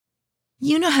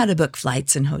You know how to book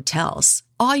flights and hotels.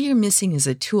 All you're missing is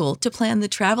a tool to plan the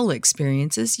travel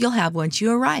experiences you'll have once you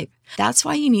arrive. That's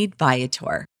why you need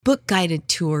Viator. Book guided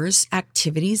tours,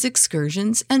 activities,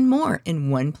 excursions, and more in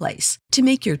one place to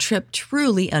make your trip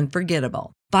truly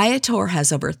unforgettable. Viator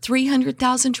has over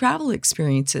 300,000 travel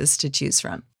experiences to choose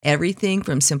from. Everything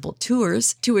from simple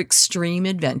tours to extreme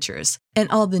adventures and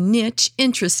all the niche,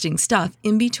 interesting stuff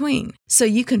in between. So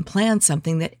you can plan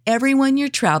something that everyone you're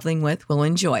traveling with will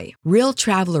enjoy. Real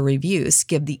traveler reviews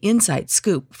give the inside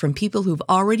scoop from people who've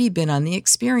already been on the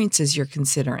experiences you're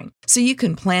considering. So you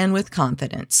can plan with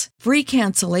confidence. Free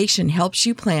cancellation helps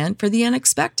you plan for the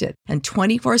unexpected. And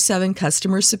 24/7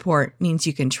 customer support means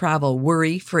you can travel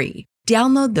worry-free.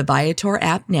 Download the Viator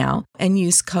app now and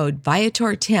use code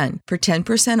Viator10 for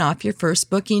 10% off your first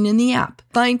booking in the app.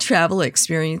 Find travel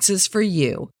experiences for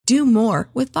you. Do more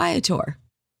with Viator.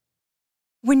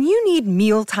 When you need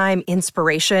mealtime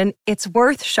inspiration, it's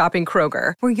worth shopping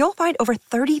Kroger, where you'll find over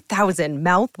 30,000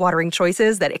 mouth-watering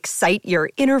choices that excite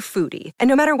your inner foodie. And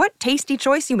no matter what tasty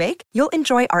choice you make, you'll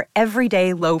enjoy our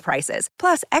everyday low prices,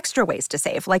 plus extra ways to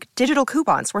save, like digital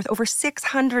coupons worth over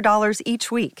 $600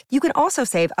 each week. You can also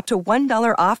save up to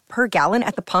 $1 off per gallon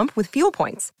at the pump with fuel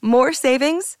points. More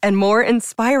savings and more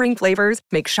inspiring flavors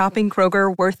make shopping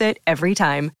Kroger worth it every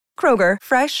time. Kroger,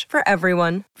 fresh for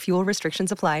everyone. Fuel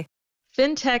restrictions apply.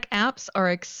 Fintech apps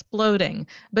are exploding,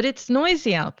 but it's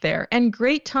noisy out there and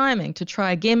great timing to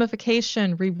try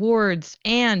gamification, rewards,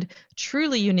 and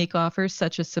truly unique offers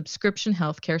such as subscription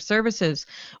healthcare services.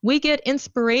 We get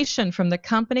inspiration from the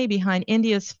company behind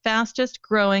India's fastest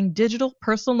growing digital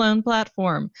personal loan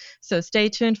platform. So stay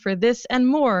tuned for this and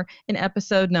more in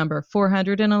episode number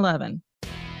 411.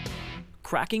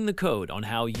 Cracking the code on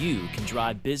how you can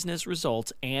drive business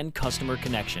results and customer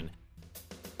connection.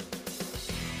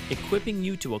 Equipping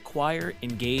you to acquire,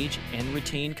 engage, and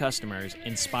retain customers,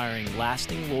 inspiring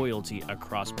lasting loyalty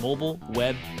across mobile,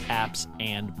 web, apps,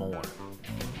 and more.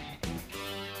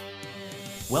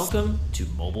 Welcome to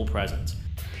Mobile Presence.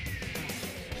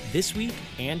 This week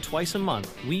and twice a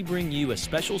month, we bring you a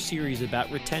special series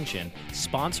about retention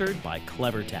sponsored by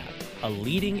CleverTap, a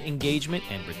leading engagement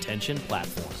and retention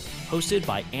platform. Hosted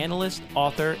by analyst,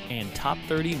 author, and top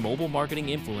 30 mobile marketing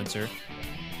influencer,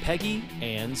 Peggy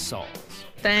Ann Salz.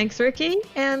 Thanks, Ricky,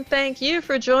 and thank you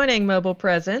for joining Mobile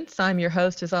Presence. I'm your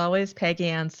host, as always, Peggy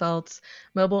Ann Salz,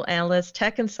 mobile analyst,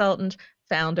 tech consultant,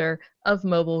 founder of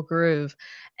Mobile Groove.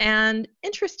 And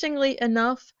interestingly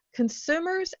enough,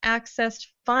 consumers accessed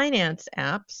finance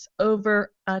apps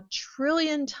over 1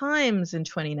 trillion times in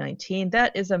 2019.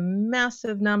 That is a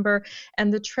massive number,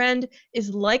 and the trend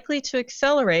is likely to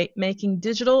accelerate, making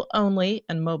digital-only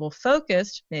and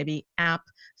mobile-focused, maybe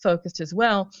app-focused as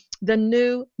well, the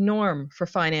new norm for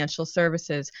financial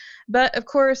services. But of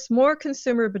course, more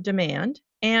consumer demand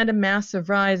and a massive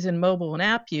rise in mobile and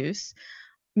app use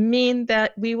mean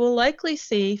that we will likely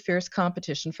see fierce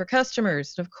competition for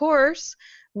customers. Of course,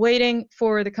 waiting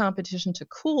for the competition to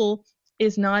cool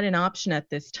is not an option at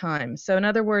this time. So in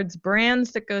other words,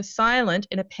 brands that go silent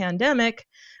in a pandemic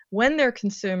when their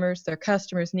consumers, their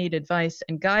customers need advice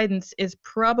and guidance is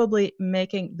probably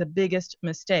making the biggest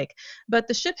mistake. But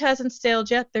the ship hasn't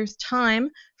sailed yet. There's time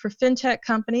for fintech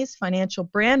companies, financial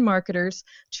brand marketers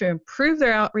to improve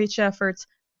their outreach efforts,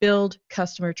 build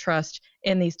customer trust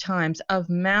in these times of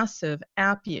massive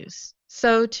app use.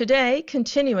 So today,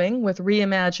 continuing with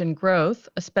Reimagine Growth,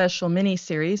 a special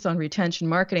mini-series on retention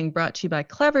marketing brought to you by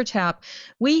CleverTap,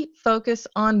 we focus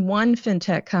on one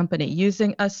fintech company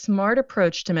using a smart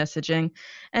approach to messaging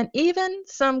and even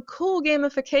some cool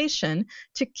gamification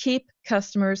to keep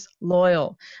customers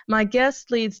loyal. My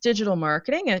guest leads digital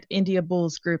marketing at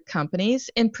Indiabulls Group companies,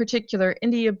 in particular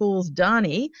Indiabulls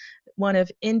Dhani, one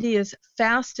of India's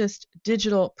fastest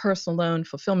digital personal loan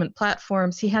fulfillment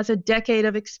platforms. He has a decade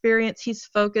of experience. He's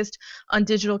focused on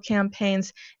digital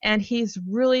campaigns, and he's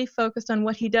really focused on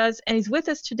what he does. And he's with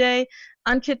us today,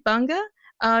 Ankit Banga.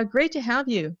 Great to have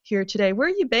you here today. Where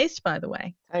are you based, by the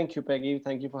way? Thank you, Peggy.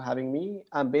 Thank you for having me.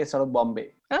 I'm based out of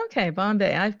Bombay. Okay,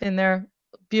 Bombay. I've been there.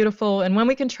 Beautiful. And when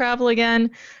we can travel again,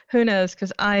 who knows?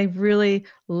 Because I really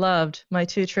loved my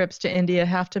 2 trips to India.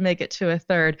 Have to make it to a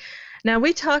third. Now,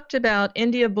 we talked about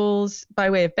Indiabulls by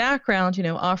way of background,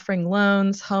 offering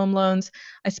loans, home loans.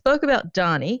 I spoke about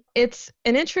Dhani. It's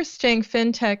an interesting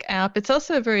fintech app. It's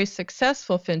also a very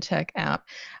successful fintech app.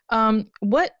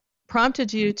 What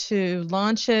prompted you to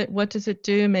launch it? What does it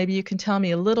do? Maybe you can tell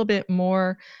me a little bit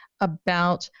more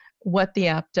about what the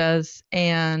app does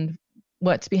and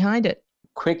what's behind it.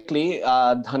 Quickly,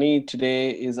 Dhani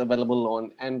today is available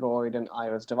on Android and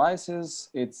iOS devices.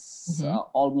 It's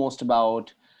almost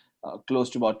about close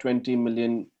to about 20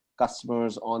 million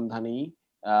customers on Dhani,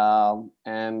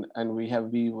 and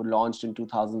we were launched in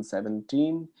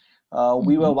 2017.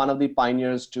 We were one of the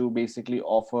pioneers to basically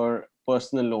offer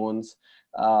personal loans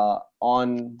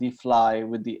on the fly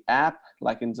with the app,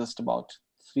 like in just about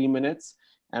 3 minutes.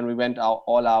 And we went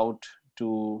all out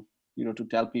to to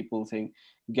tell people, saying,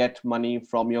 get money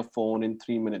from your phone in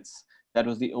 3 minutes. That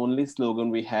was the only slogan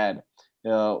we had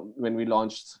when we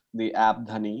launched the app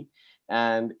Dhani,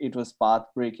 and it was path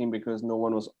breaking because no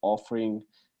one was offering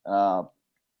uh,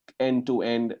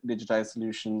 end-to-end digitized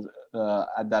solutions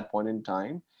at that point in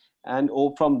time. And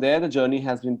from there, the journey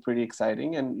has been pretty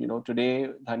exciting. And today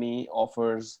Dhani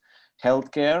offers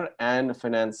healthcare and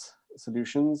finance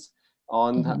solutions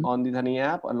on on the Dhani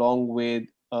app, along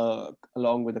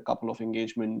with a couple of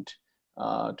engagement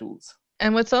tools.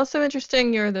 And what's also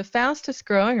interesting, you're the fastest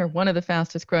growing, or one of the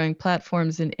fastest growing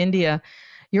platforms in India.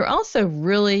 You're also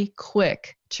really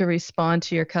quick to respond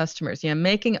to your customers.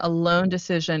 Making a loan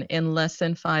decision in less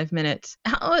than 5 minutes.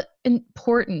 How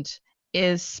important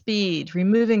is speed,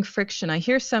 removing friction? I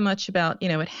hear so much about,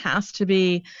 it has to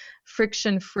be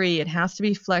friction-free, it has to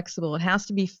be flexible, it has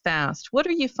to be fast. What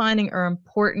are you finding are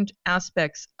important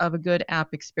aspects of a good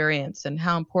app experience, and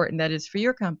how important that is for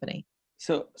your company?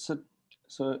 So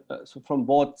from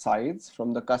both sides,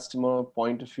 from the customer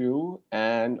point of view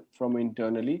and from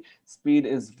internally, speed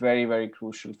is very, very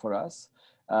crucial for us,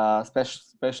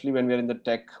 especially when we're in the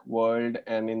tech world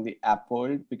and in the app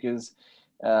world, because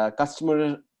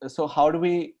so how do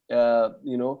we,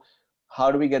 how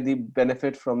do we get the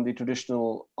benefit from the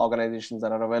traditional organizations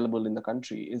that are available in the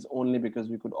country is only because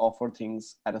we could offer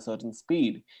things at a certain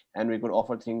speed, and we could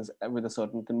offer things with a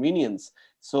certain convenience.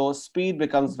 So speed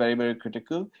becomes very, very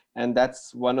critical, and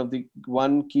that's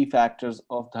one key factors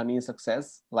of Dhani's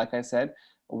success. Like I said,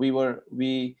 we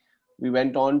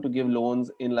went on to give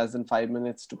loans in less than 5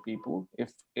 minutes to people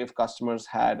if customers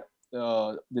had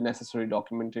the necessary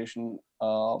documentation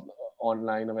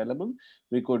online available.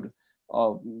 We could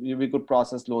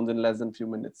process loans in less than few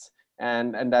minutes,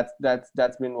 and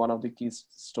that's been one of the key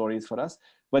stories for us.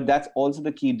 But that's also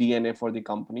the key DNA for the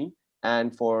company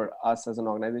and for us as an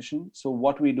organization. So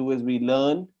what we do is we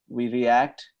learn, we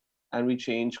react, and we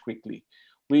change quickly.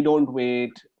 We don't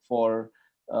wait for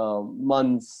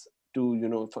months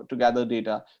to gather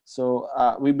data. So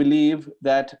we believe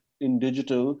that in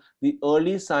digital, the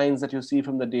early signs that you see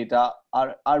from the data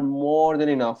are more than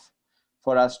enough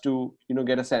for us to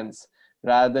get a sense,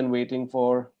 rather than waiting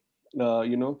for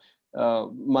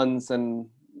months and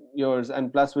years.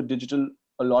 And plus, with digital,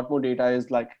 a lot more data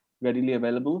is like readily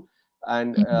available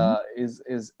and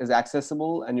is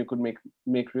accessible, and you could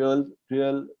make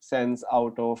real sense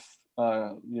out of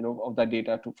of that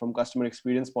data from customer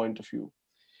experience point of view,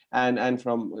 and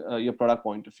from your product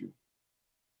point of view.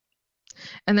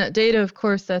 And that data, of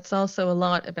course, that's also a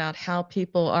lot about how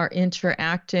people are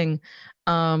interacting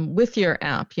with your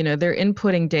app. They're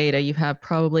inputting data. You have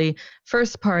probably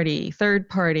first party, third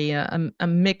party, a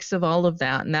mix of all of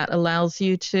that. And that allows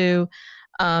you to,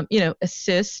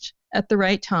 assist at the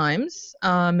right times,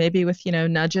 maybe with,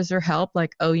 nudges or help,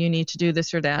 like, oh, you need to do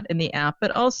this or that in the app,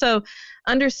 but also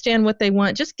understand what they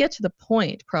want. Just get to the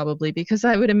point, probably, because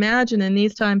I would imagine in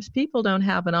these times, people don't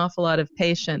have an awful lot of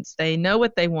patience. They know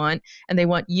what they want, and they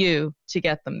want you to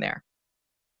get them there.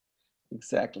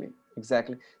 Exactly.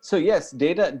 So yes,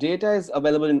 data is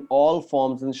available in all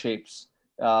forms and shapes.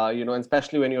 And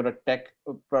especially when you're a tech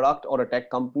product or a tech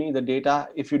company, the data,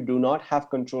 if you do not have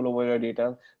control over your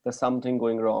data, there's something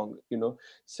going wrong.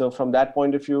 So from that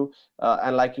point of view,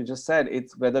 and like you just said,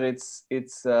 it's whether it's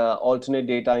alternate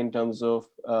data in terms of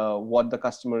what the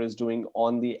customer is doing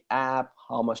on the app,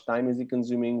 how much time is he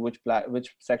consuming, which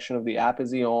section of the app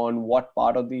is he on, what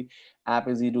part of the app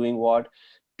is he doing what,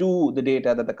 to the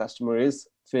data that the customer is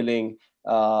filling,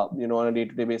 on a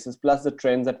day-to-day basis, plus the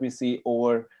trends that we see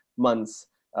over months.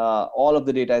 All of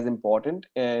the data is important,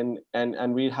 and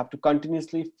we have to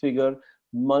continuously figure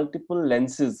multiple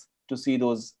lenses to see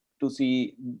those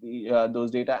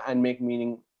data and make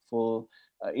meaningful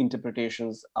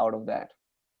interpretations out of that.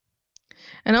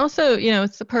 And also,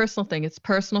 it's a personal thing. It's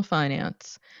personal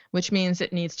finance, which means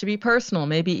it needs to be personal,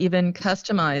 maybe even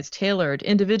customized, tailored,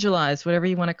 individualized, whatever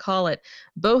you want to call it,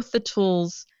 both the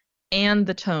tools and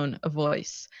the tone of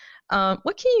voice.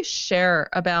 What can you share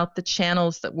about the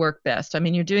channels that work best? I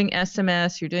mean, you're doing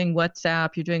SMS, you're doing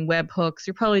WhatsApp, you're doing webhooks,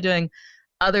 you're probably doing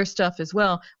other stuff as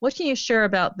well. What can you share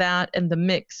about that and the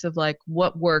mix of like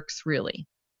what works really?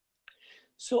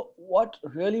 So what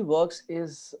really works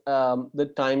is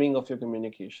the timing of your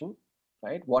communication,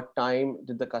 right? What time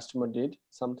did the customer did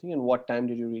something, and what time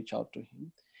did you reach out to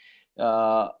him?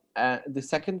 And the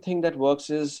second thing that works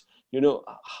is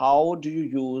how do you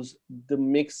use the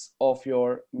mix of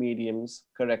your mediums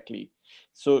correctly?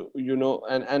 So,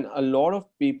 and a lot of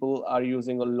people are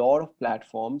using a lot of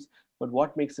platforms, but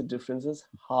what makes a difference is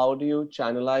how do you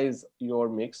channelize your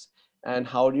mix, and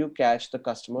how do you catch the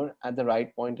customer at the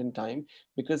right point in time?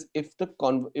 Because if the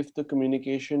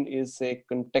communication is, say,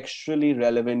 contextually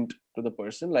relevant to the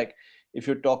person, like if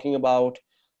you're talking about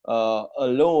a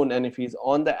loan, and if he's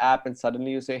on the app and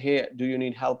suddenly you say, hey, do you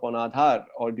need help on Aadhaar,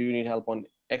 or do you need help on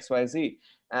XYZ,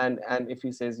 and if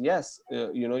he says yes,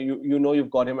 you've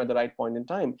got him at the right point in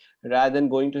time, rather than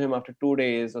going to him after 2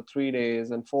 days or 3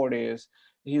 days and 4 days.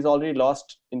 He's already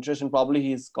lost interest, and probably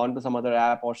he's gone to some other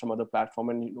app or some other platform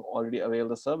and already availed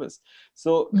the service.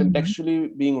 So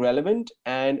contextually being relevant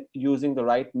and using the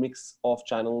right mix of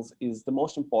channels is the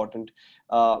most important.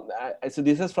 So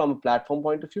this is from a platform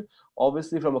point of view.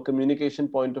 Obviously, from a communication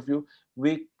point of view,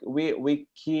 we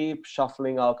keep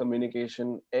shuffling our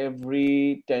communication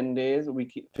every 10 days.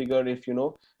 We figure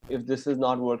if this is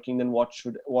not working, then what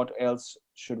else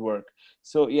should work.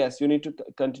 So yes, you need to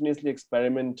continuously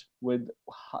experiment with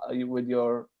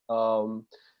your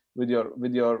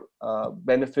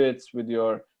benefits, with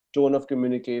your tone of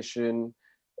communication.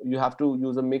 You have to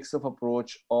use a mix of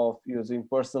approach of using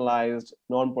personalized,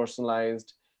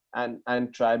 non-personalized,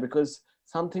 and try, because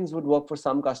some things would work for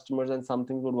some customers and some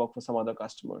things would work for some other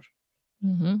customers.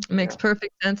 It makes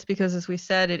perfect sense, because as we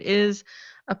said, it is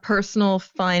a personal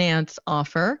finance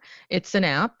offer. It's an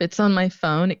app. It's on my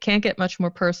phone. It can't get much more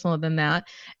personal than that.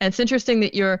 And it's interesting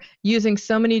that you're using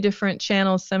so many different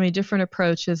channels, so many different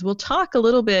approaches. We'll talk a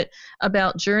little bit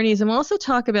about journeys, and we'll also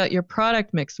talk about your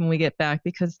product mix when we get back,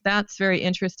 because that's very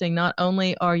interesting. Not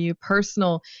only are you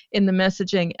personal in the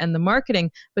messaging and the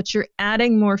marketing, but you're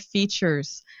adding more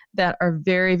features that are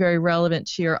very, very relevant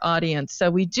to your audience. So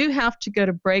we do have to go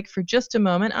to break for just a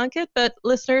moment, Ankit, but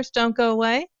listeners, don't go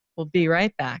away. We'll be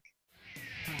right back.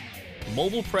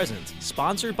 Mobile Presence,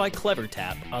 sponsored by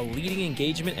CleverTap, a leading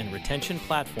engagement and retention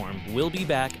platform, will be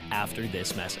back after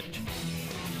this message.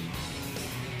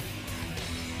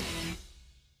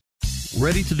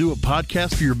 Ready to do a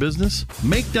podcast for your business?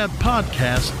 Make that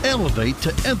podcast elevate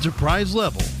to enterprise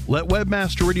level. Let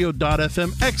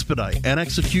webmasterradio.fm expedite and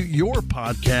execute your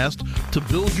podcast to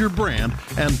build your brand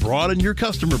and broaden your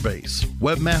customer base.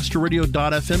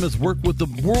 Webmasterradio.fm has worked with the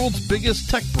world's biggest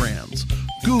tech brands,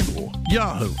 Google,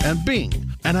 Yahoo, and Bing,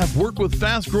 and have worked with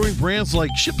fast-growing brands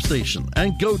like ShipStation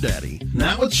and GoDaddy.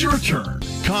 Now it's your turn.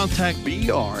 Contact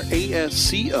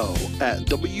BRASCO at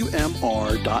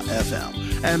WMR.fm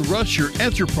and rush your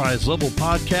enterprise-level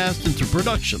podcast into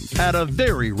production at a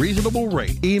very reasonable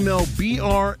rate. Email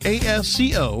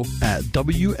BRASCO at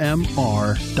WMR.fm.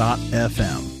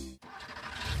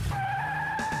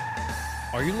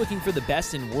 Are you looking for the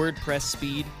best in WordPress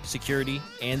speed, security,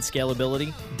 and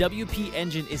scalability? WP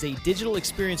Engine is a digital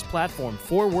experience platform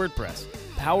for WordPress,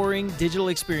 powering digital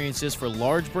experiences for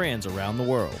large brands around the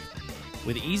world.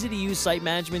 With easy-to-use site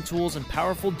management tools and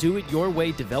powerful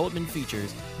do-it-your-way development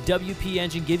features, WP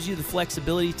Engine gives you the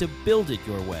flexibility to build it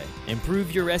your way.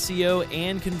 Improve your SEO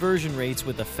and conversion rates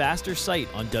with a faster site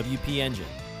on WP Engine.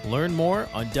 Learn more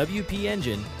on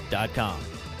WPEngine.com.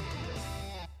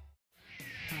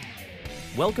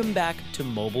 Welcome back to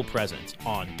Mobile Presence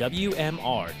on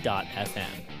WMR.fm.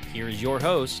 Here is your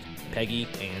host, Peggy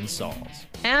Ann Salz.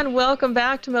 And welcome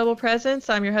back to Mobile Presence.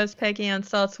 I'm your host, Peggy Ann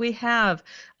Salz. We have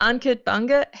Ankit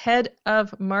Banga, Head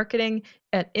of Marketing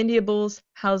at Indiabulls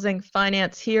Housing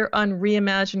Finance, here on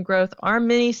Reimagine Growth, our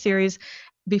mini-series.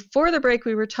 Before the break,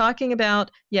 we were talking about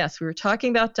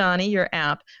Dhani, your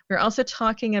app. We were also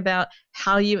talking about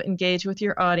how you engage with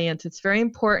your audience. It's very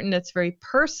important. It's very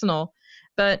personal,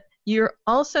 but you're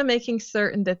also making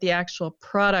certain that the actual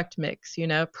product mix,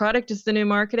 product is the new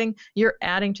marketing, you're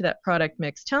adding to that product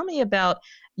mix. Tell me about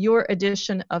your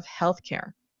addition of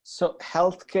healthcare. So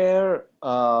healthcare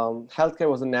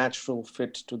was a natural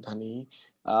fit to Dhani.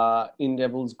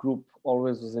 Indiabulls Group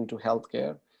always was into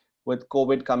healthcare. With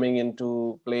COVID coming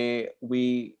into play,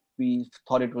 we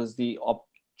thought it was the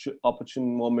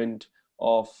opportune moment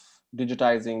of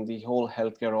digitizing the whole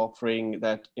healthcare offering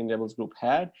that Indiabulls Group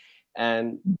had.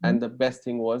 And the best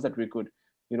thing was that we could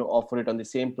offer it on the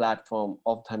same platform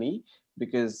of Dhani,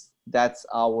 because that's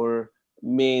our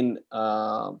main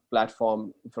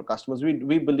platform for customers.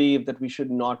 We believe that we should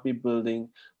not be building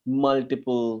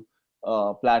multiple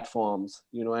platforms,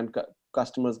 and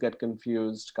customers get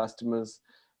confused. Customers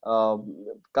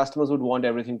would want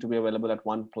everything to be available at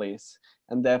one place,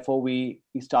 and therefore we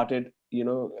started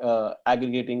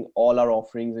aggregating all our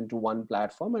offerings into one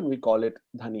platform, and we call it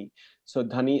Dhani. So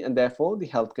Dhani, and therefore the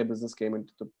healthcare business came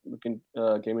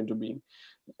into being.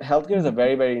 Healthcare is a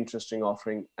very, very interesting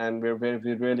offering, and we're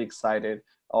really excited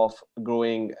of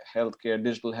growing healthcare,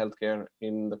 digital healthcare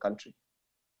in the country.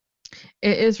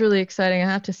 It is really exciting. I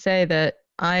have to say that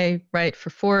I write for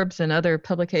Forbes and other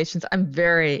publications. I'm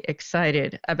very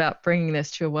excited about bringing this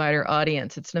to a wider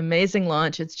audience. It's an amazing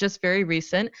launch. It's just very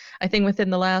recent, I think within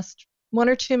the last 1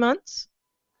 or 2 months.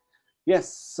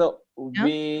 Yes, so Yeah.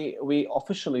 we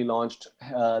officially launched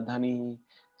Dhani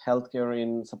Healthcare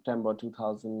in September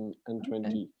 2020.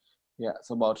 Okay. Yeah,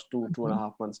 so about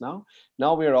 2.5 months now.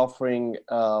 Now we are offering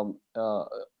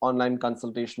online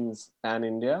consultations pan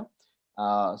India.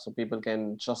 So people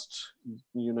can just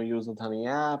use the Dhani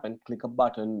app and click a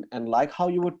button, and like how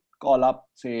you would call up,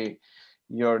 say,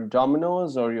 your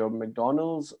Domino's or your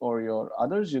McDonald's or your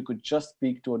others, you could just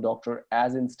speak to a doctor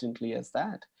as instantly as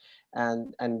that.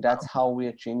 And that's how we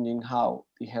are changing how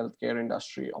the healthcare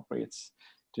industry operates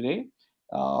today.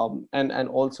 And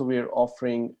also we're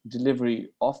offering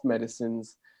delivery of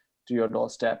medicines to your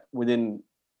doorstep within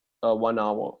 1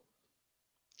 hour.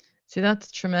 See,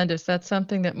 that's tremendous. That's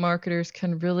something that marketers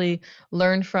can really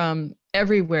learn from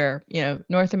everywhere,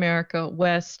 North America,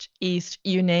 West, East,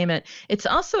 you name it. It's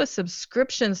also a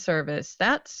subscription service.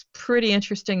 That's pretty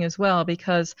interesting as well,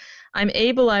 because I'm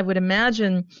able, I would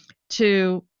imagine,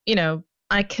 to,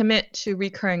 I commit to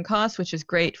recurring costs, which is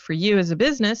great for you as a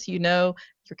business, your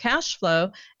cash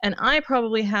flow, and I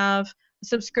probably have a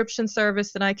subscription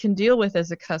service that I can deal with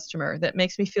as a customer that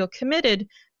makes me feel committed,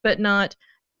 but not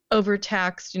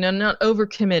overtaxed, not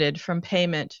overcommitted from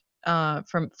payment,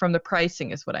 from the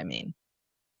pricing is what I mean.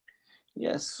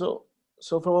 Yes, so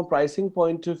from a pricing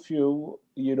point of view,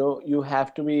 you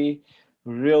have to be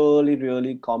really,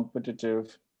 really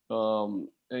competitive.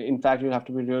 In fact, you have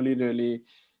to be really, really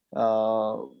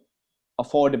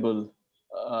affordable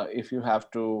if you have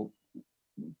to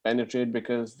penetrate,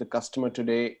 because the customer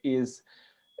today is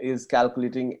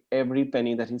calculating every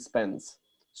penny that he spends.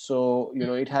 So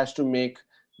it has to make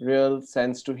real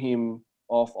sense to him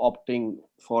of opting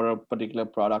for a particular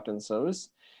product and service.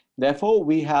 Therefore,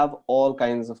 we have all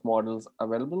kinds of models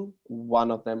available.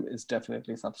 One of them is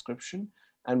definitely subscription.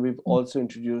 And we've also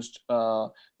introduced,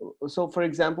 so for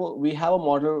example, we have a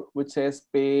model which says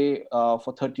pay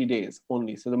for 30 days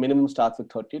only. So the minimum starts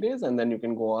with 30 days, and then you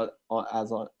can go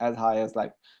as high as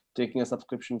like taking a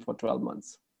subscription for 12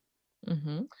 months.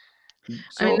 Mm-hmm.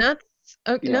 So, that's,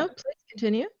 okay, yeah. No, please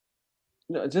continue.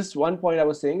 No, just one point I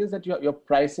was saying is that your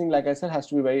pricing, like I said, has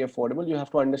to be very affordable. You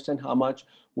have to understand how much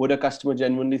would a customer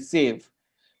genuinely save,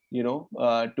 to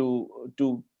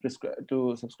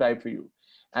subscribe for you,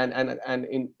 and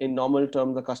in normal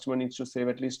terms, the customer needs to save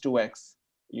at least 2x,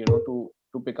 to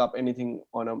pick up anything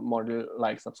on a model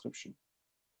like subscription.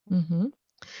 Mm-hmm.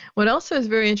 What also is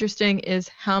very interesting is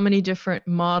how many different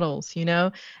models,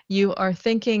 you are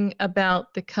thinking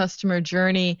about the customer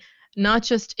journey, not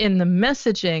just in the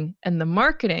messaging and the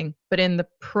marketing, but in the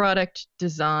product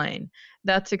design.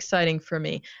 That's exciting for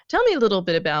me. Tell me a little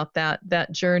bit about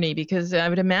that journey, because I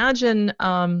would imagine,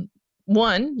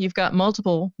 one, you've got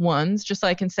multiple ones, just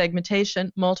like in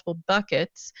segmentation, multiple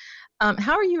buckets.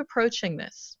 How are you approaching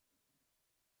this?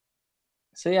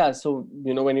 So yeah, so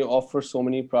when you offer so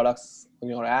many products in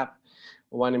your app,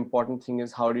 one important thing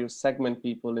is how do you segment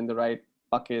people in the right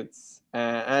buckets,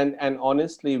 and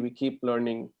honestly, we keep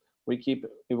learning, we keep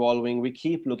evolving, we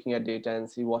keep looking at data and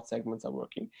see what segments are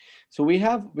working. So we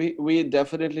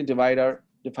definitely divide our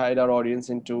audience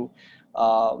into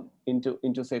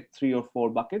say 3 or 4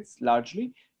 buckets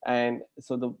largely. And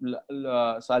so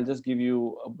so I'll just give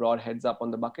you a broad heads up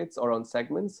on the buckets or on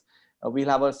segments. We'll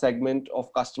have a segment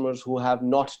of customers who have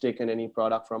not taken any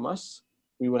product from us.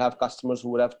 We will have customers who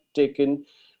would have taken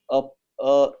a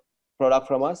product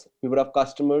from us. We would have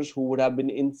customers who would have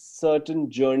been in certain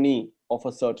journey of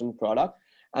a certain product,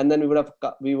 and then we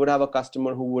would have a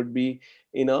customer who would be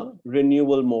in a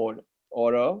renewal mode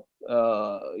or a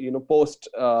post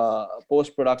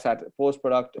product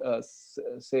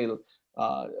sale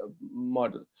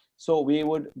model. So we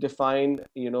would define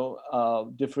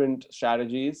different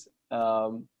strategies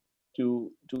to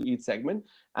each segment,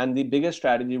 and the biggest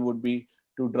strategy would be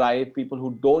to drive people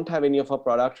who don't have any of our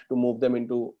product to move them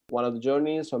into one of the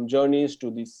journeys, from journeys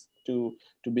to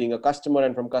being a customer,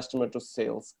 and from customer to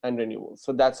sales and renewals.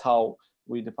 So that's how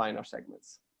we define our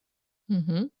segments.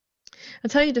 Mm-hmm.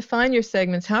 That's how you define your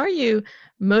segments. How are you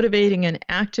motivating and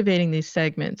activating these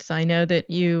segments? I know that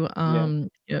you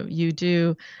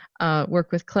do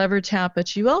work with CleverTap,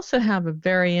 but you also have a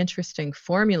very interesting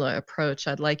formula approach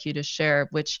I'd like you to share,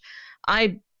 which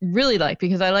I really like,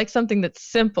 because I like something that's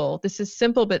simple. This is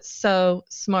simple but so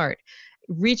smart.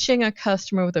 Reaching a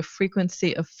customer with a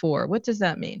frequency of 4. What does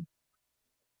that mean?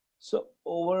 So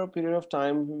over a period of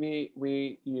time, we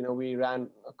ran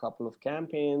a couple of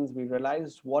campaigns. We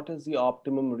realized what is the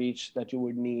optimum reach that you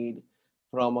would need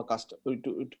from a customer,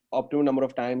 to optimum number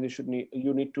of times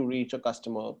you need to reach a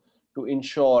customer to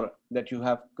ensure that you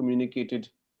have communicated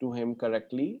to him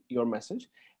correctly your message.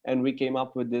 And we came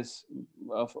up with this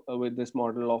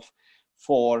model of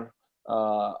four.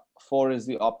 Four is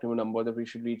the optimum number that we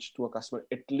should reach to a customer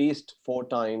at least 4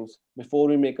 times before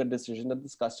we make a decision that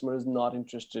this customer is not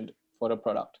interested for a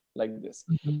product like this.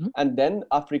 Mm-hmm. And then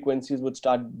our frequencies would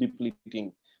start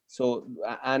depleting. So,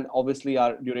 and obviously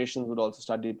our durations would also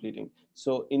start depleting.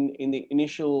 So in the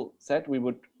initial set, we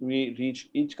reach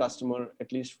each customer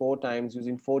at least 4 times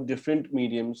using 4 different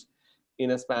mediums in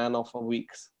a span of a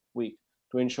week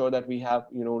to ensure that we have,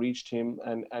 reached him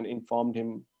and informed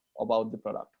him about the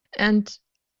product. And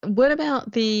what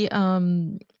about the,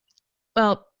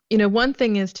 well, one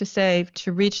thing is to say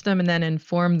to reach them and then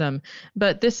inform them,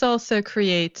 but this also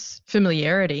creates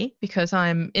familiarity because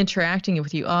I'm interacting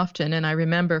with you often. And I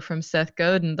remember from Seth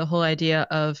Godin, the whole idea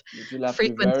of You'll have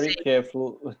frequency. to be very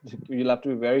careful. You'll have to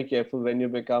be very careful when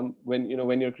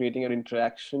you're creating an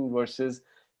interaction versus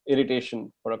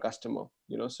irritation for a customer,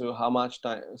 so how much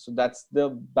time, so that's the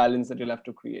balance that you'll have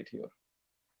to create here.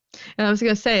 And I was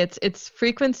going to say it's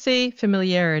frequency,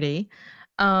 familiarity,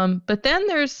 but then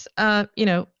there's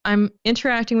I'm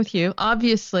interacting with you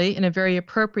obviously in a very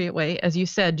appropriate way. As you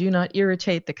said, do not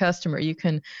irritate the customer. You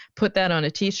can put that on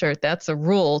a t-shirt. That's a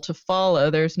rule to follow.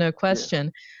 There's no question.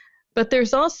 Yeah. But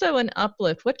there's also an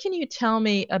uplift. What can you tell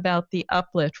me about the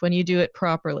uplift when you do it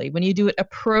properly, when you do it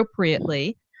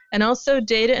appropriately, and also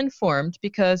data informed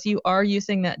because you are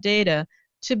using that data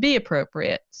to be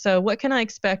appropriate? So what can I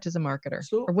expect as a marketer?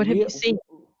 So or what have you seen?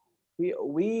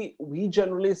 We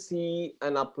generally see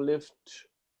an uplift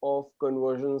of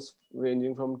conversions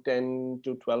ranging from 10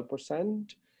 to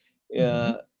 12%.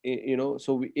 Mm-hmm.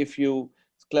 So if you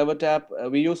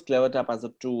CleverTap, we use CleverTap as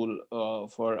a tool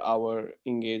for our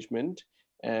engagement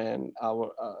and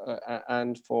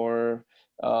for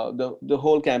the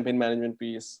whole campaign management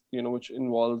piece, which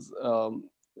involves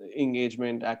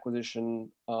engagement, acquisition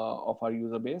of our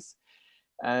user base.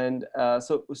 And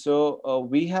so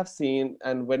we have seen,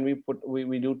 and when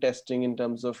we do testing in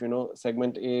terms of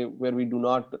segment A where we do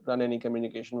not run any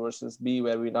communication versus B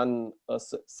where we run a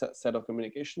set of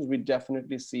communications, we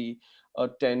definitely see a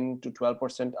 10 to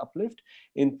 12% uplift.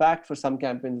 In fact, for some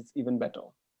campaigns it's even better.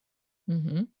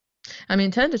 Mm-hmm. I mean,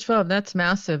 10 to 12, that's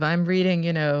massive. I'm reading,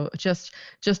 just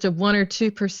a 1 or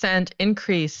 2%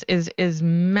 increase is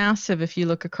massive if you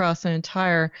look across an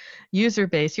entire user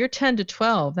base. You're 10 to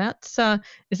 12. That's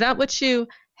is that what you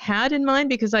had in mind?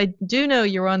 Because I do know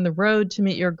you're on the road to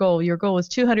meet your goal. Your goal is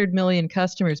 200 million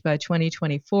customers by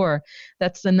 2024.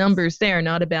 That's the numbers there,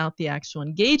 not about the actual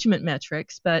engagement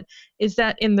metrics. But is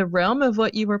that in the realm of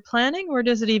what you were planning, or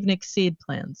does it even exceed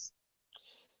plans?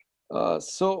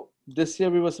 So this year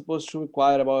we were supposed to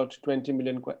acquire about 20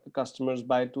 million customers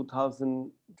by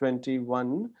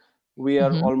 2021. We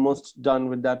are almost done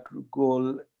with that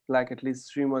goal, like at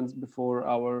least 3 months before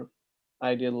our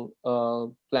ideal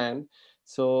plan.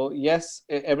 So yes,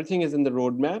 everything is in the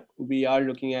roadmap. We are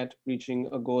looking at reaching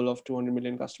a goal of 200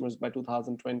 million customers by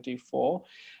 2024.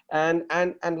 And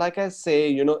like I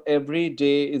say, every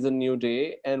day is a new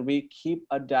day, and we keep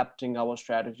adapting our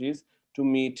strategies to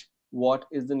meet what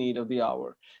is the need of the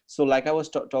hour. So like I was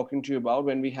talking to you about,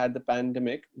 when we had the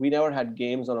pandemic, we never had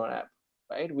games on our app,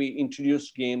 right? We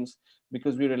introduced games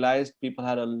because we realized people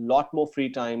had a lot more free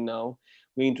time now.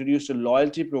 We introduced a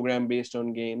loyalty program based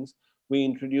on games. We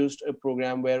introduced a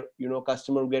program where,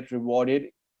 customer would get rewarded.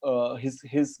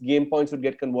 His game points would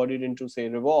get converted into, say,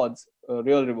 rewards,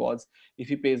 real rewards, if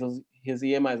he pays his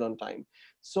EMIs on time.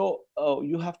 So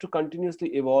you have to continuously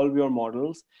evolve your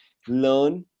models,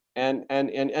 learn, and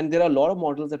there are a lot of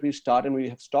models that we start and we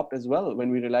have stopped as well when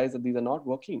we realize that these are not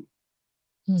working.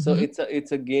 Mm-hmm. So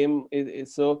it's a game.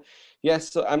 So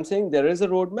yes, so I'm saying there is a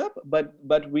roadmap,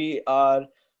 but we are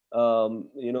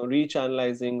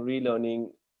rechannelizing,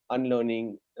 relearning,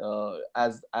 unlearning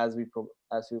as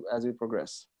we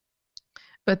progress.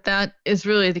 But that is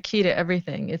really the key to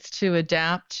everything. It's to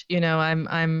adapt.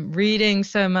 I'm reading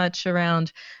so much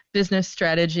around business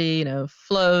strategy,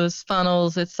 flows,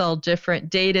 funnels, it's all different.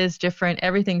 Data is different.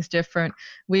 Everything's different.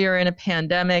 We are in a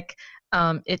pandemic.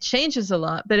 It changes a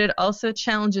lot, but it also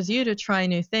challenges you to try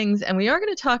new things. And we are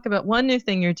going to talk about one new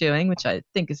thing you're doing, which I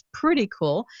think is pretty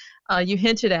cool. You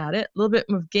hinted at it, a little bit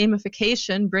of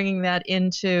gamification, bringing that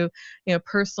into,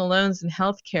 personal loans and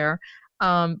healthcare.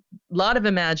 A lot of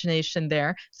imagination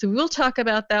there. So we'll talk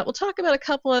about that. We'll talk about a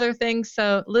couple other things.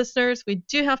 So listeners, we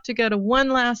do have to go to one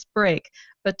last break,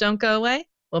 but don't go away.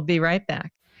 We'll be right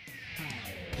back.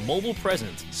 Mobile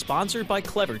Presence, sponsored by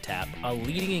CleverTap, a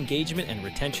leading engagement and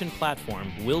retention platform,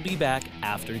 will be back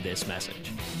after this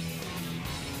message.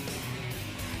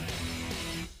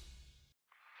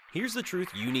 Here's the truth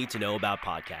you need to know about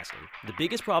podcasting. The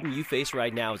biggest problem you face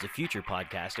right now as a future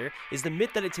podcaster is the myth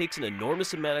that it takes an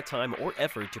enormous amount of time or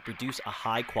effort to produce a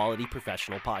high-quality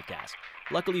professional podcast.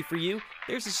 Luckily for you,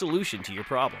 there's a solution to your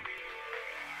problem.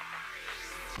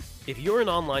 If you're an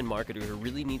online marketer who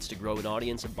really needs to grow an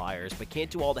audience of buyers but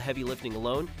can't do all the heavy lifting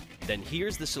alone, then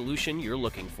here's the solution you're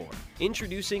looking for.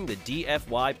 Introducing the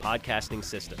DFY Podcasting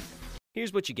System.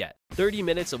 Here's what you get: 30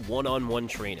 minutes of one-on-one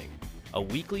training, a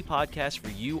weekly podcast for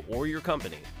you or your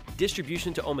company,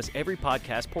 distribution to almost every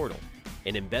podcast portal,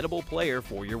 an embeddable player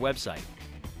for your website,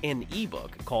 an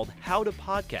ebook called How to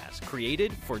Podcast,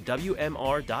 created for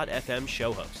WMR.FM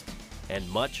show hosts, and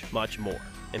much, much more.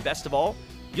 And best of all,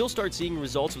 you'll start seeing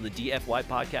results with the DFY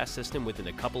podcast system within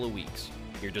a couple of weeks.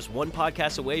 You're just one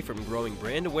podcast away from growing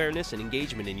brand awareness and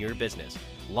engagement in your business.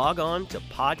 Log on to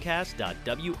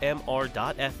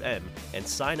podcast.wmr.fm and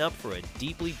sign up for a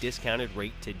deeply discounted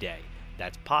rate today.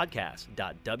 That's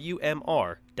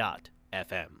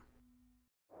podcast.wmr.fm.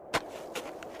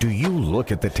 Do you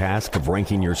look at the task of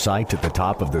ranking your site at the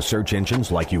top of the search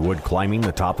engines like you would climbing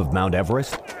the top of Mount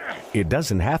Everest? It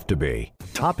doesn't have to be.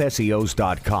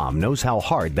 TopSEOs.com knows how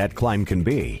hard that climb can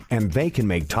be, and they can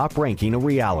make top ranking a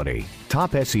reality.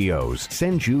 Top SEOs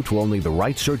sends you to only the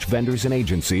right search vendors and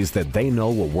agencies that they know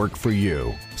will work for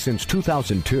you. Since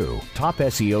 2002,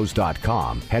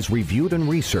 TopSEOs.com has reviewed and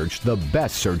researched the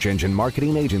best search engine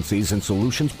marketing agencies and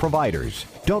solutions providers.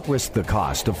 Don't risk the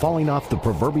cost of falling off the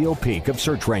proverbial peak of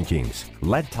search rankings.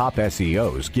 Let Top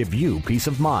SEOs give you peace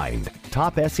of mind.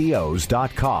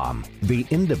 TopSEOs.com, the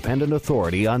independent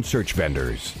authority on search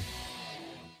vendors.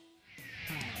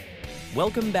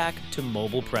 Welcome back to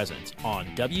Mobile Presence on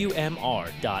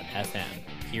WMR.FM.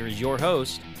 Here is your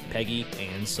host, Peggy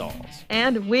Ann Salz.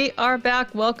 And we are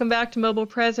back. Welcome back to Mobile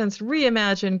Presence,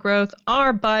 Reimagine Growth,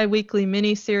 our bi-weekly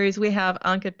mini-series. We have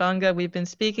Ankit Banga. We've been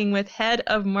speaking with Head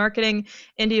of Marketing,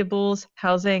 India Bulls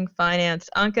Housing Finance.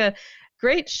 Anka,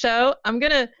 great show. I'm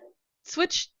going to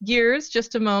switch gears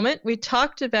just a moment. We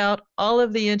talked about all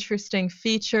of the interesting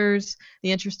features,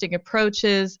 the interesting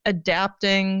approaches,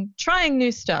 adapting, trying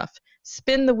new stuff.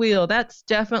 Spin the wheel. That's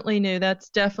definitely new. That's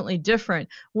definitely different.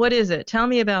 What is it? Tell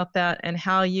me about that and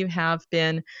how you have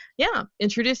been,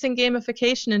 introducing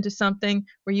gamification into something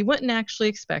where you wouldn't actually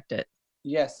expect it.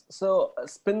 Yes. So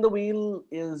Spin the Wheel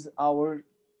is our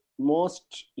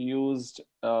most used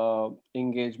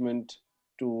engagement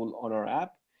tool on our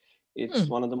app. It's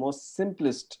one of the most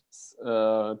simplest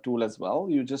tool as well.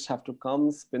 You just have to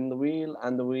come, spin the wheel,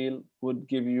 and the wheel would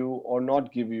give you or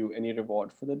not give you any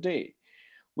reward for the day.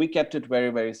 We kept it very,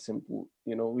 very simple.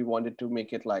 We wanted to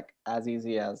make it like as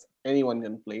easy as anyone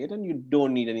can play it, and you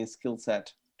don't need any skill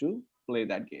set to play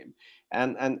that game.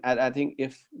 And I think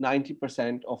if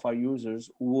 90% of our users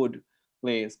would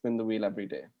play Spin the Wheel every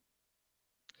day.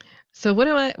 So what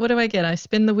do I get? I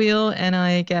spin the wheel and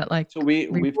I get like. So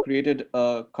we've created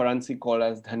a currency called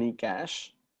as Dhani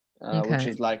Cash,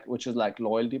 which is like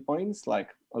loyalty points.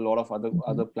 Like a lot of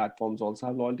other platforms also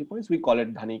have loyalty points. We call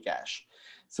it Dhani Cash.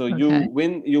 So you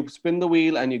win, you spin the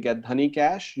wheel and you get Dhani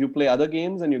Cash. You play other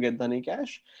games and you get Dhani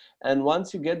Cash. And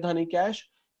once you get Dhani Cash,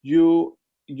 you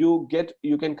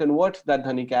can convert that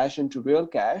Dhani Cash into real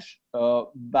cash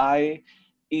by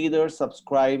either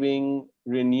subscribing,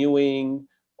 renewing,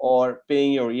 or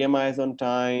paying your EMIs on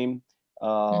time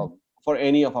for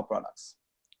any of our products.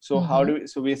 So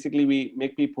so basically we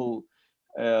make people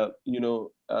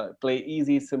play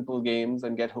easy, simple games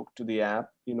and get hooked to the app,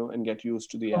 and get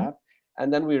used to the app.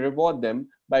 And then we reward them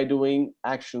by doing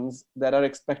actions that are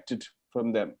expected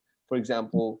from them. For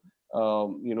example,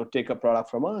 take a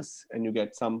product from us and you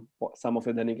get some of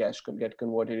your Dhani Cash can get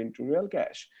converted into real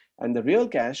cash. And the real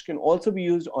cash can also be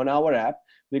used on our app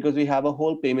because we have a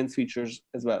whole payments features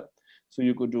as well. So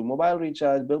you could do mobile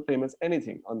recharge, bill payments,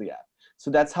 anything on the app. So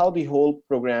that's how the whole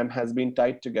program has been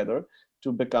tied together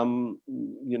to become,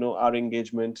 our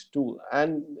engagement tool.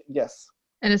 And yes.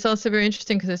 And it's also very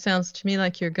interesting because it sounds to me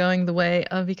like you're going the way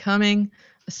of becoming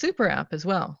a super app as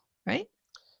well, right?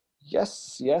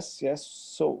 Yes.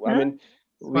 So, I mean,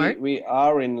 we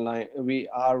are in line. We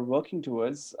are working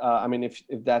towards. If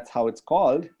that's how it's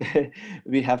called,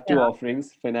 we have two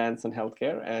offerings: finance and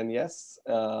healthcare. And yes,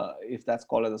 if that's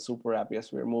called as a super app,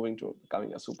 yes, we're moving to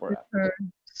becoming a super app.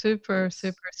 Super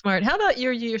smart. How about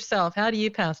yourself? How do you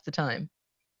pass the time?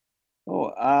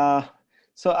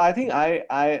 So I think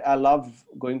I love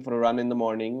going for a run in the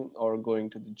morning or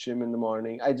going to the gym in the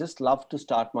morning. I just love to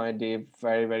start my day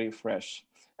very, very fresh.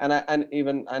 And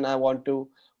I want to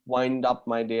wind up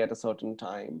my day at a certain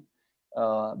time,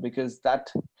 because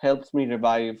that helps me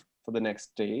revive for the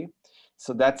next day.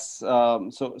 So that's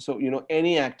so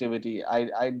any activity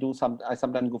I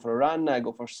sometimes go for a run, I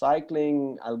go for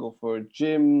cycling, I'll go for a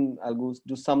gym, I'll go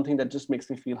do something that just makes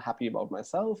me feel happy about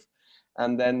myself,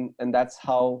 and that's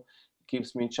how it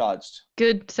keeps me charged.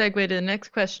 Good segue to the next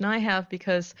question I have,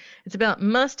 because it's about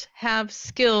must-have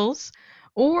skills,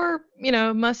 or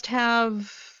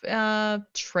must-have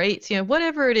traits,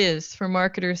 whatever it is for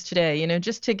marketers today,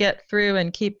 just to get through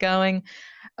and keep going.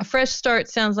 A fresh start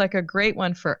sounds like a great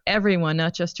one for everyone,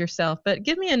 not just yourself, but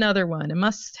give me another one, a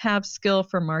must-have skill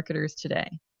for marketers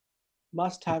today.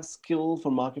 Must-have skill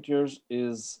for marketers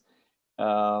is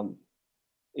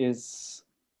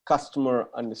customer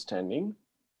understanding.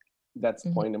 That's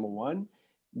point number one.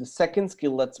 The second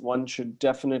skill that one should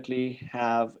definitely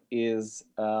have is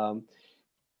the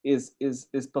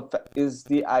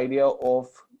idea of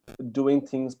doing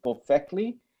things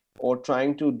perfectly, or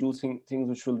trying to do things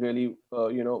which will really,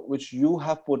 which you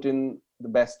have put in the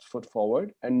best foot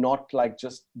forward, and not like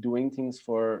just doing things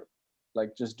for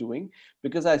like just doing.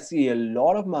 Because I see a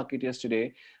lot of marketers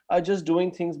today are just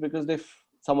doing things because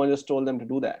someone just told them to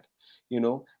do that,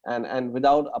 and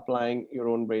without applying your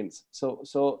own brains.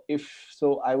 So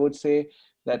I would say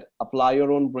that apply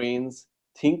your own brains,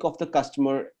 think of the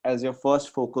customer as your first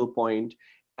focal point,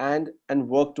 and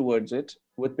work towards it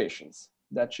with patience.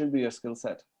 That should be your skill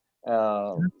set,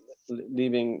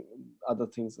 leaving other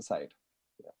things aside.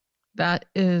 Yeah. That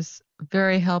is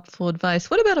very helpful advice.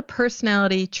 What about a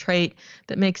personality trait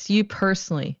that makes you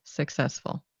personally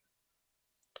successful?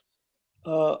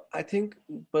 I think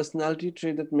personality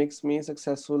trait that makes me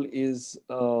successful is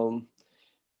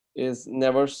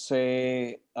never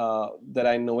say that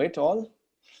I know it all,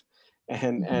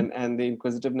 and the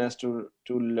inquisitiveness to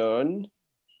learn,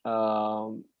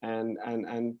 and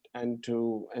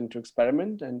to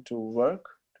experiment and to work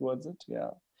towards it.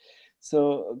 Yeah.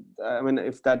 So I mean,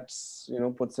 if that's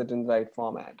puts it in the right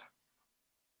format.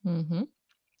 Mm-hmm.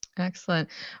 Excellent.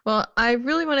 Well, I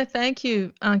really want to thank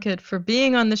you, Ankit, for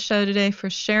being on the show today, for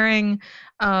sharing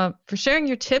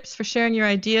your tips, for sharing your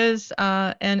ideas,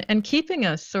 and keeping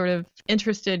us sort of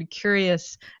interested,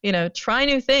 curious. Try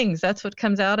new things. That's what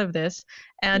comes out of this,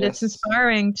 and Yes. It's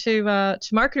inspiring to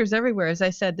marketers everywhere. As I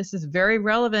said, this is very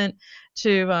relevant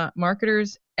to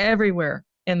marketers everywhere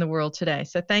in the world today.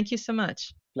 So thank you so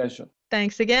much. Pleasure.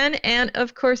 Thanks again. And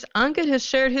of course, Ankit has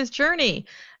shared his journey,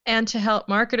 and to help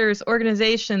marketers,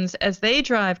 organizations, as they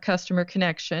drive customer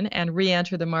connection and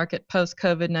re-enter the market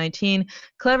post-COVID-19,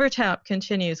 CleverTap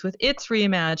continues with its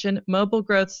Reimagine Mobile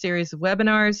Growth Series of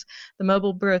webinars. The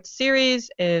Mobile Growth Series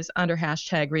is under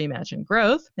hashtag Reimagine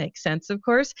Growth. Makes sense, of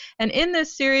course. And in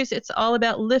this series, it's all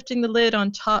about lifting the lid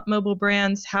on top mobile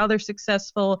brands, how they're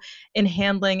successful in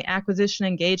handling acquisition,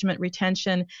 engagement,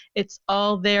 retention. It's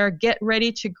all there. Get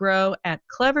ready to grow at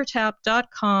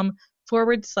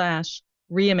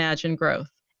clevertap.com/Reimagine Growth.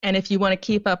 And if you want to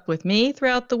keep up with me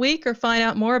throughout the week or find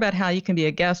out more about how you can be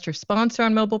a guest or sponsor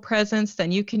on Mobile Presence,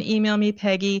 then you can email me,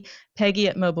 Peggy.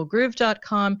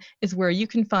 Peggy@mobilegroove.com is where you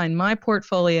can find my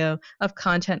portfolio of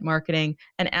content marketing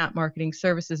and app marketing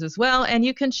services as well. And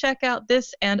you can check out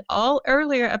this and all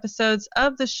earlier episodes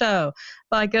of the show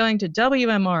by going to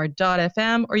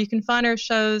WMR.FM, or you can find our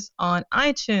shows on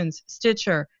iTunes,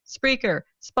 Stitcher, Spreaker,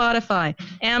 Spotify,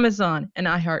 Amazon, and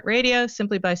iHeartRadio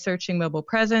simply by searching Mobile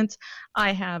Presence.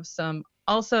 I have some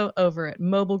also over at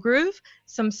Mobile Groove,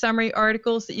 some summary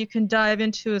articles that you can dive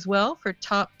into as well for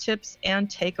top tips and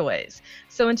takeaways.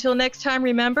 So until next time,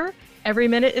 remember, every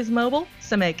minute is mobile,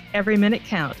 so make every minute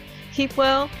count. Keep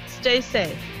well, stay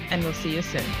safe, and we'll see you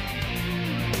soon.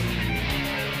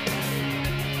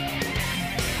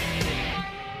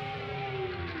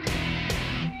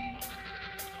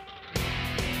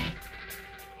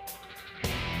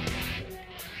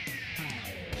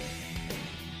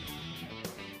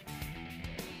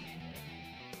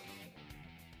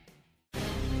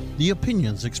 The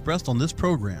opinions expressed on this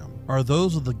program are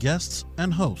those of the guests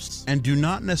and hosts and do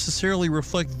not necessarily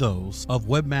reflect those of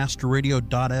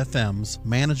WebmasterRadio.fm's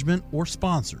management or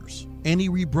sponsors. Any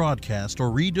rebroadcast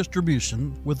or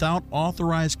redistribution without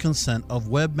authorized consent of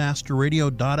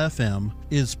WebmasterRadio.fm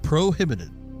is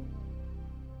prohibited.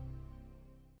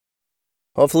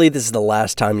 Hopefully this is the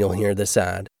last time you'll hear this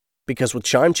ad, because with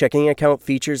Chime checking account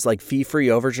features like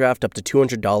fee-free overdraft up to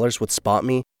 $200 with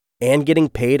SpotMe, and getting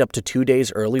paid up to 2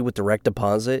 days early with direct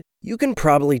deposit, you can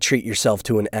probably treat yourself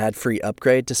to an ad-free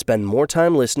upgrade to spend more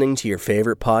time listening to your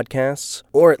favorite podcasts,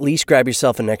 or at least grab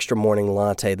yourself an extra morning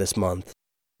latte this month.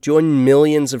 Join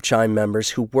millions of Chime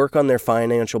members who work on their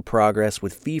financial progress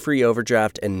with fee-free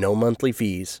overdraft and no monthly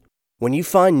fees. When you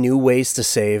find new ways to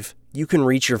save, you can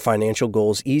reach your financial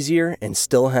goals easier and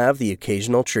still have the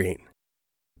occasional treat.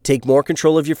 Take more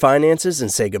control of your finances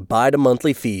and say goodbye to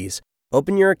monthly fees.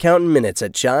 Open your account in minutes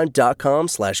at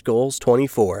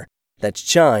chime.com/goals24. That's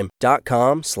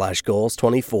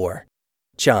chime.com/goals24.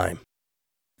 Chime.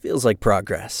 Feels like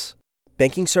progress.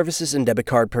 Banking services and debit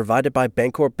card provided by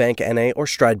Bancorp Bank N.A. or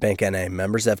Stride Bank N.A.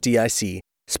 Members FDIC.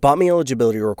 SpotMe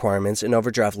eligibility requirements and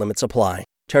overdraft limits apply.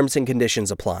 Terms and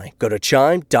conditions apply. Go to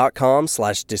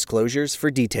chime.com/disclosures for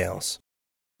details.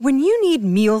 When you need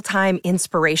mealtime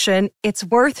inspiration, it's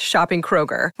worth shopping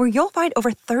Kroger, where you'll find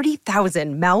over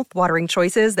 30,000 mouth-watering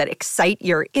choices that excite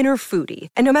your inner foodie.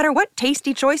 And no matter what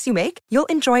tasty choice you make, you'll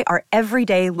enjoy our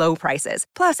everyday low prices,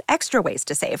 plus extra ways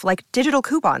to save, like digital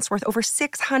coupons worth over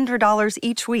 $600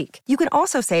 each week. You can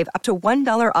also save up to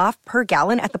 $1 off per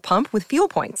gallon at the pump with fuel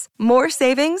points. More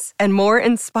savings and more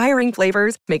inspiring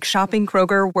flavors make shopping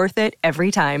Kroger worth it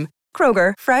every time.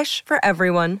 Kroger, fresh for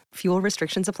everyone. Fuel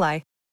restrictions apply.